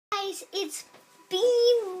guys, it's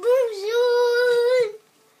Bean Boozled.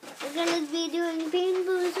 We're going to be doing Bean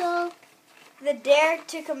Boozled. The Dare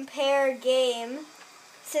to Compare game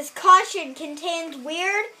says caution, contains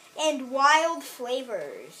weird and wild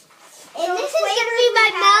flavors. And So this is going to be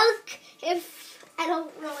my milk if I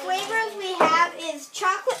don't really Flavors we have is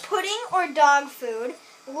chocolate pudding or dog food,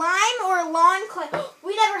 lime or lawn clay.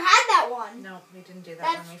 We never had that one. No, we didn't do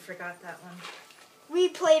that one. We forgot that one. We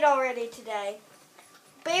played already today.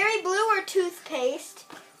 Berry blue or toothpaste,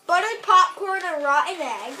 buttered popcorn or rotten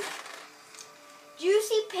egg,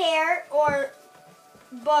 juicy pear or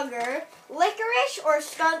bugger, licorice or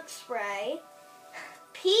skunk spray,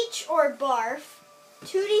 peach or barf,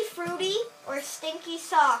 tutti frutti or stinky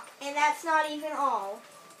sock, and that's not even all.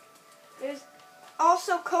 There's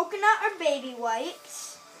also coconut or baby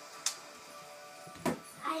wipes.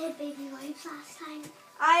 I had baby wipes last time.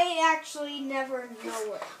 I actually never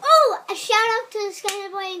know it. Oh, a shout out to the Sky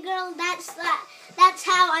Boy and Girl. That's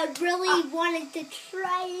how I really wanted to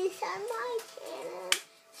try this on my channel.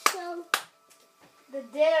 So The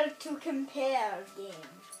Dare to Compare game.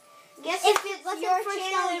 Guess if if it it's wasn't your for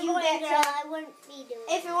channel, Sky you Boy get and Girl, to. I wouldn't be doing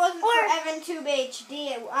If it it. wasn't Or for EvanTube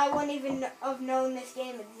HD, I wouldn't even have known this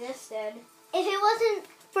game existed. if it wasn't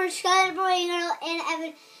for Sky Boy and Girl and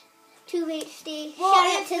Evan Tube HD, Well, shout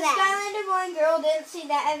out if to the them. Skylander Boy and Girl didn't see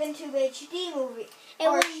that EvanTube HD movie It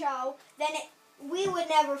or would- show, then we would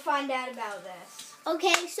never find out about this.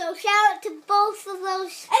 Okay, so shout out to both of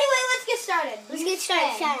those. Anyway, let's get started. Let's You get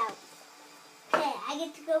started. spin. Shout out. Okay, I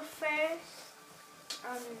get to go first.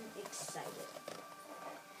 I'm excited.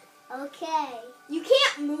 Okay. You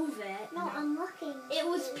can't move it. No, I'm looking. It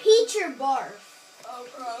was peach or barf. Oh,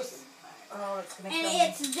 gross. Oh, it's going to And kill me.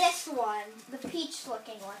 it's this one, the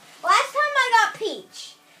peach-looking one. Last time I got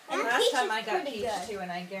peach. And Last peach time is I got pretty peach, good. too, and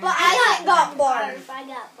I guarantee But I got barf. I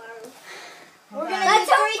got barf. We're Hold gonna on. do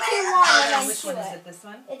 3, 2, 1, and then Which one chew is it. it? This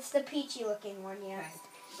one? It's the peachy-looking one, yeah.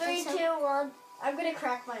 Okay. 3, 2, 1. I'm gonna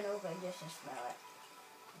crack mine open just to smell it.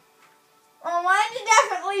 Oh, mine's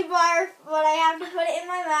definitely barf, but I have to put it in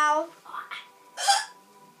my mouth.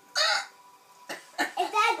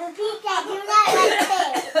 If that's a peach, I do not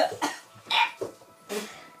like this.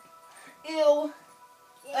 Ew.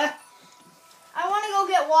 I want to go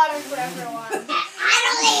get water for everyone. I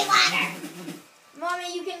don't need water.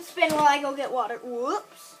 Mommy, you can spin while I go get water.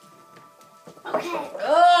 Whoops. Okay.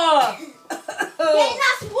 Oh! Get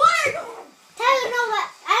enough water! Tyler, no, but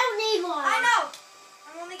I don't need water. I know.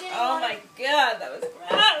 I'm only getting Oh water. my god, that was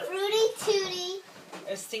gross. Fruity Tooty.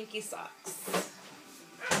 There's stinky socks.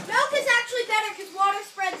 Milk is actually better because water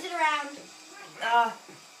spreads it around.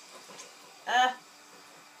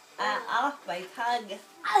 Off my tongue.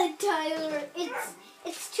 Tyler,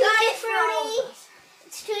 it's Tutti Fruity.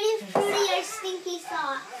 It's Tutti Fruity or Stinky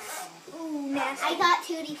Socks. Ooh, nasty. I got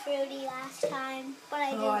Tutti Fruity last time, but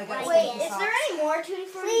I didn't I got like Wait, it. is there any more Tutti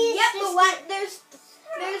Frutti? Please, Yep, just- but what?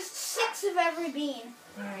 There's 6 of every bean.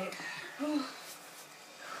 Alright.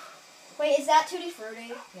 Wait, is that Tutti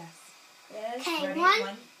Frutti? Yes. Yes. Okay, Ready? 1,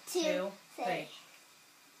 1, 2, 2, 3. 3.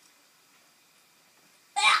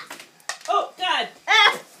 Oh, God!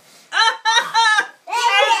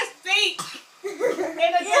 Speak! In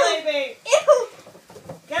a baby! Ew.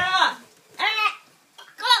 God!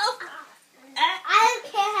 I don't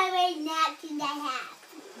care how many napkins I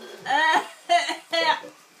have.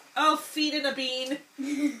 Oh, feet in a bean.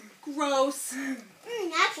 Gross.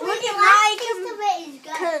 Actually, Look the at last my taste of it is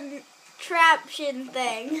good. Contraption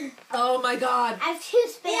thing. Oh my god. I have 2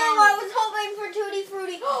 spin. Ew, I was hoping for Tutti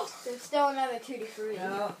Frutti. There's still another Tutti Frutti.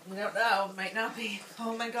 No, we don't know. Might not be.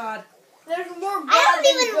 Oh my god. There's more bad I don't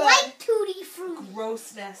than even good. like Tutti Frutti.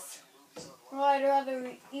 Grossness. Well, I'd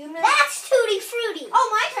rather you know. That's Tutti Frutti.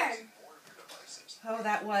 Oh, my turn. Oh,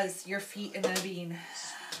 that was your feet in a bean.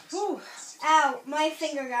 Whew. Ow, my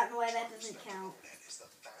finger got in the way. That doesn't count.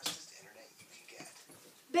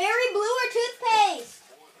 Berry blue or toothpaste?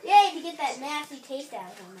 Yay, to get that nasty taste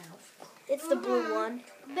out of my mouth. It's the blue one.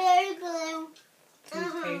 Berry blue.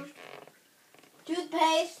 Toothpaste.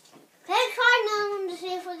 Toothpaste. Can I try another one to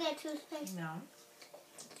see if we get toothpaste? No.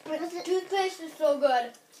 But toothpaste is so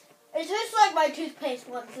good. It tastes like my toothpaste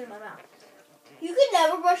once in my mouth. You could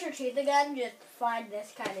never brush your teeth again, just find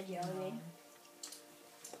this kind of jelly bean.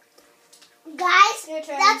 Guys, Your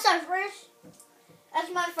turn. that's our first.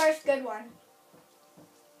 That's my first good one.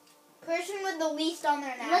 Person with the least on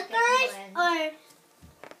their napkin Licorice wins.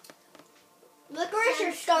 or Licorice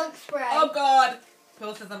or skunk spray? Oh god.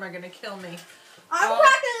 Both of them are gonna kill me. I'm Oh.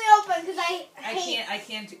 cracking it open because I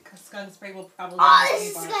can't do, cause skunk spray will probably oh, make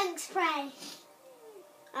this me is barf. skunk spray.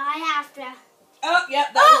 I have to. Oh, yeah,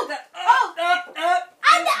 that Oh, was that.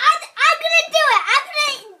 I'm gonna do it. I'm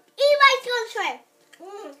gonna eat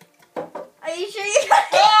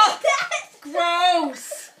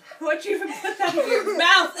out of your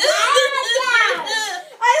mouth.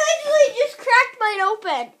 I literally just cracked mine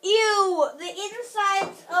open. Ew, the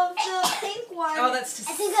insides of the pink one. Oh, that's I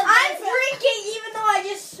disgusting. think I'm drinking even though I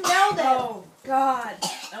just smelled it. Oh, God.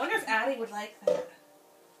 I wonder if Addie would like that.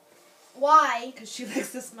 Why? Because she likes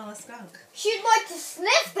the smell of skunk. She'd like to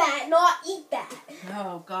sniff that, not eat that.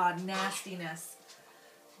 Oh, God. Nastiness.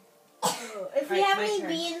 If we Right, have my any turn.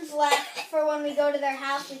 beans left for when we go to their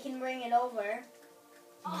house, we can bring it over.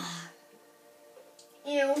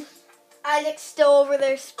 Ew. Isaac's still over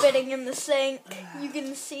there spitting in the sink. You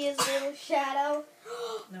can see his little shadow.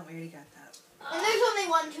 No, we already got that. And there's only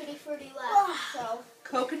one tutti frutti left, so.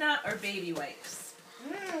 Coconut or baby wipes?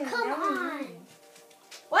 Come on.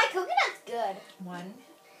 Why coconut's good? 1,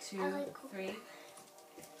 2, I like coconut.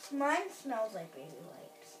 3. Mine smells like baby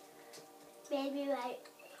wipes. Baby wipe.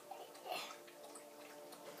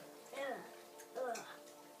 Ugh.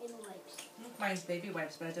 Baby wipes. Mine's baby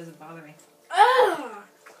wipes, but it doesn't bother me. Ugh.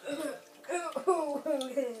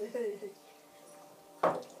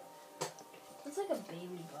 It's like a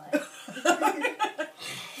baby butt.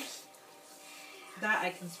 That I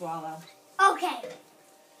can swallow. Okay.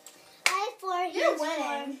 I have 4. You're he's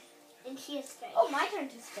winning. 4, and she has 3. Oh, my turn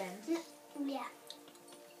to spin. Yeah.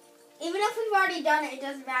 Even if we've already done it, it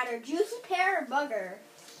doesn't matter. Juicy pear or bugger?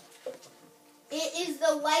 It is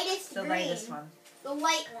the lightest The green. lightest one. The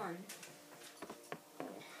light one.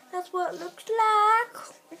 That's what it looks like.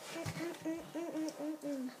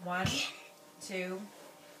 1, 2,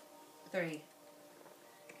 3.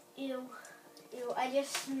 Ew. Ew, I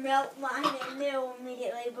just smelt mine and knew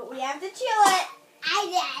immediately, but we have to chill it. I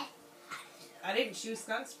did. I didn't choose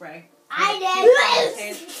skunk spray. I Okay.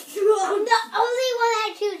 did. I'm the only one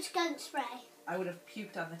that choose skunk spray. I would have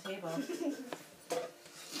puked on the table.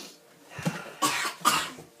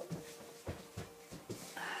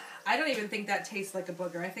 I don't even think that tastes like a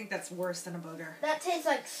booger. I think that's worse than a booger. That tastes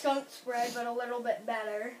like skunk spray, but a little bit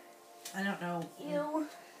better. I don't know. Ew.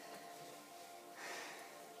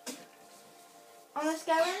 On the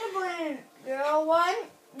Skylander Brand Girl one,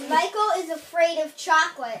 Michael is afraid of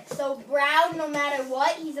chocolate. So Brown, no matter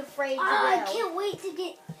what, he's afraid to I go. can't wait to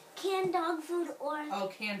get canned dog food or...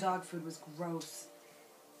 Oh, canned dog food was gross.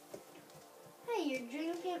 Hey, you're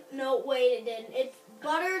drinking... No, wait, it didn't. It's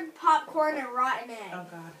buttered popcorn and rotten egg. Oh,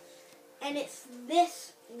 God. And it's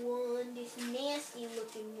this one, this nasty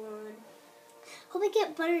looking one. Hope I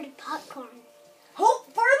get buttered popcorn. Hope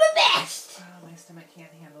for the best! Oh, my stomach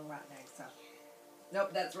can't handle rotten egg stuff.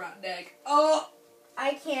 Nope, that's rotten egg. Oh!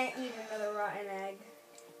 I can't eat another rotten egg.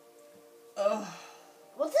 Oh.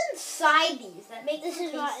 What's inside these that makes This it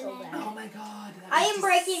is taste rotten so egg. bad? Oh, my God. That I was am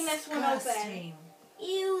breaking this one open. disgusting.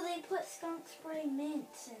 Ew, they put skunk spray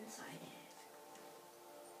mints inside it.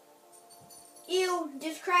 Ew,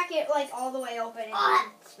 just crack it like all the way open and you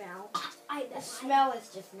can smell. The smell is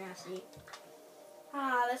just nasty.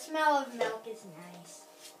 Ah, the smell of milk is nice.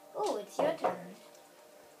 Oh, it's your turn.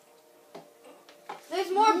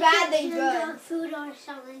 There's more bad than Canned good. dog food or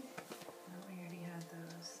something. Oh, we already had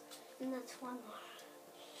those. And that's one more.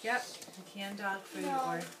 Yep, canned dog food No.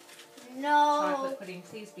 or No. chocolate pudding.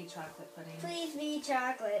 Please be chocolate pudding. Please be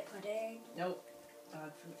chocolate pudding. Nope.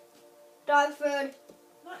 Dog food. Dog food.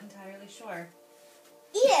 Not entirely sure.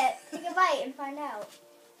 Eat it. Take a bite and find out.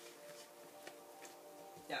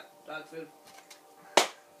 Yep, dog food.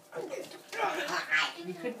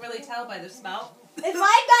 You couldn't really tell by the smell. If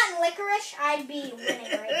I'd gotten licorice, I'd be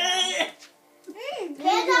winning right now.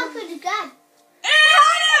 Canned dog food is good. How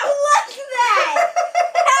do you like that?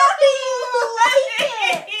 How do you like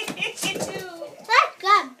it? That's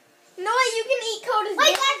good. No way, you can eat Coda's Wait,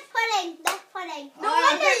 dick. that's pudding. That's pudding. No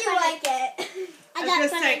wonder you like it. I I got was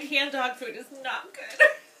gonna say pudding. canned dog food is not good.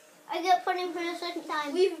 I got pudding for the second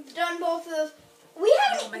time. We've done both of those. We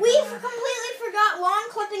haven't. Oh my We've God. completely forgot lawn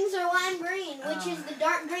clippings are lime green, which Oh. is the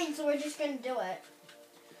dark green. So we're just gonna do it.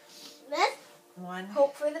 This? 1,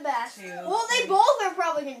 Hope for the best. 2, Well, they 3. both are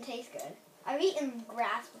probably gonna taste good. I've eaten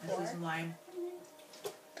grass This before. is lime.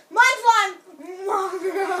 Mine's lime.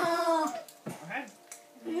 Okay.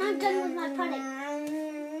 I'm not done with my pudding.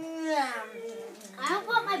 I don't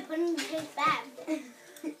want my pudding to taste bad.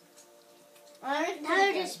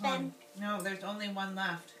 Another just spin. No, there's only one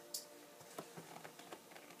left.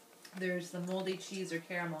 There's the moldy cheese or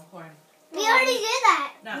caramel corn. We already did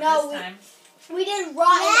that. Not No, this time. We did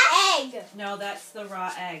rotten egg. No, that's the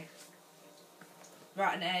raw egg.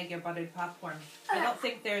 Rotten egg or buttered popcorn. I don't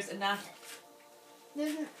think there's enough.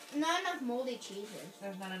 There's not enough moldy cheeses.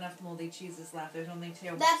 There's not enough moldy cheeses left. There's only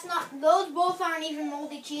 2. That's not. Those both aren't even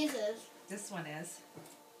moldy cheeses. This one is.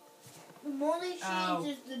 The moldy cheese Oh.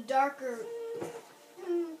 is the darker.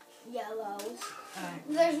 yellows. Oh,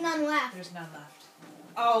 There's none left. there's none left.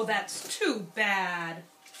 Oh, that's too bad.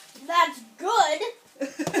 That's good.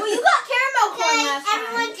 Well, you got caramel corn Okay, last time.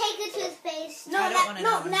 everyone take a toothpaste. No, I don't wanna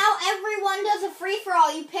know. now everyone does a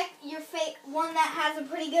free-for-all. You pick your one that has a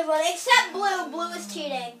pretty good one, except blue. Blue is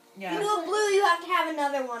cheating. Yeah. You do a blue, you have to have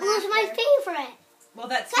another one. Blue's my after. favorite. Well,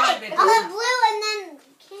 that's Okay, kind of I'll have blue and then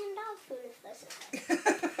canned dog food if that's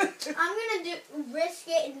okay. I'm gonna risk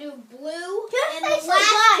it and do blue and Toothpaste the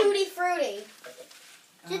last is good. Tutti Frutti.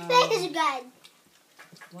 Toothpaste is good.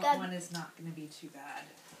 What one is not going to be too bad?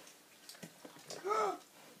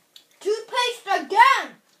 Toothpaste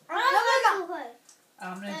again.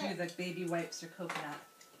 I'm going to do the baby wipes or coconut.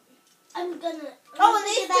 I'm gonna. Oh, and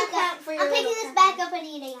pick these it back do count up. for your I'm picking little this back up and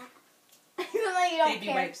eating it. Even though you don't Baby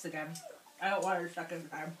care. wipes again. I don't want her stuck in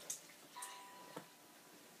time.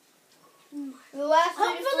 The last Hope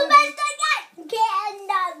Tutti for the Frutti. best I got. Canned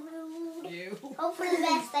dog food. You. Hope for the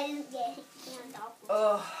best I didn't get canned dog food.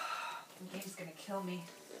 Oh, the game's going to kill me.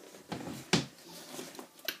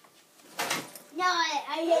 No,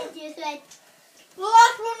 I hate you. So The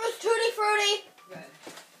last one was Tutti Frutti. Good.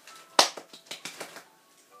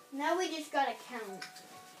 Now we just gotta count.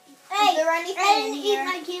 hey, Is there anything I in didn't eat here?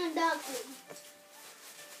 my canned dog food.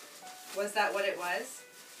 Was that what it was?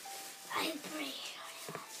 I'm pretty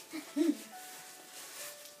sure it was.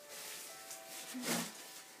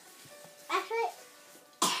 Actually,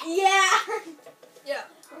 Yeah. Yeah.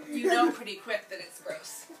 You know pretty quick that it's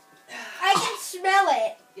gross. I can smell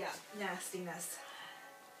it. Yeah, nastiness.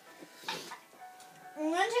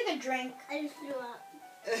 I'm gonna take a drink. I just threw up.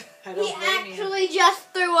 I He don't blame actually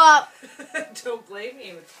just threw up. you. Don't blame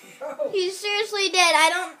you. It's gross. He seriously did. I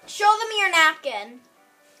don't. Show them your napkin.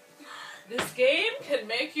 This game can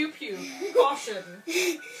make you puke. Caution.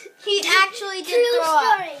 He actually did True throw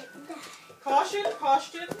up. story. Caution,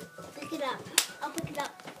 caution. Pick it up. I'll pick it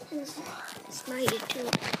up. It's mighty too.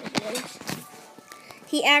 It is.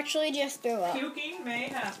 He actually just threw up. Puking may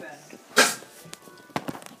happen.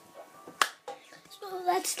 So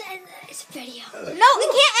that's the end of this video. No, we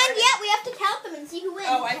can't end yet. We have to count them and see who wins.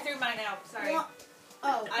 Oh, I threw mine out. Sorry. Well,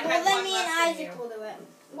 oh, I well had then one me and less than Isaac you. will do it.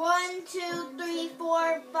 1, 2, 3,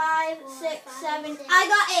 4, 5, 6, 7. I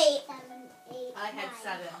got 8. 7, 8, I had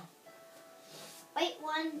 7. Wait,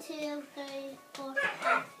 1, 2, 3, 4,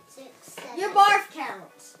 5, 6, 7. Your barf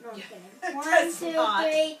counts. No, I'm Yeah. kidding. 1, Does 2, not.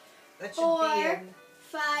 3, That should 4, be in.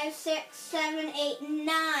 5, 6, 7, 8,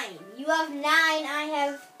 9. You have 9. I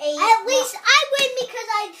have 8. At least I win because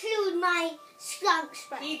I chewed my skunk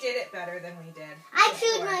spray. He did it better than we did. I For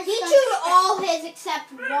chewed sure. my He skunk chewed spray. all his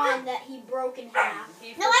except one that he broke in half. He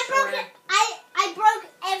No, for I broke sure- it. I broke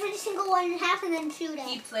every single one in half and then chewed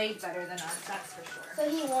He it. played better than us, that's for sure. So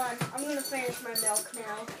he won. I'm gonna finish my milk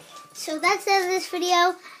now. So that's the end of this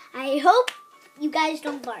video. I hope you guys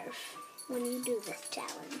don't barf when you do this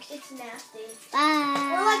challenge. It's nasty. Bye.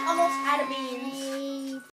 We're like almost out of beans.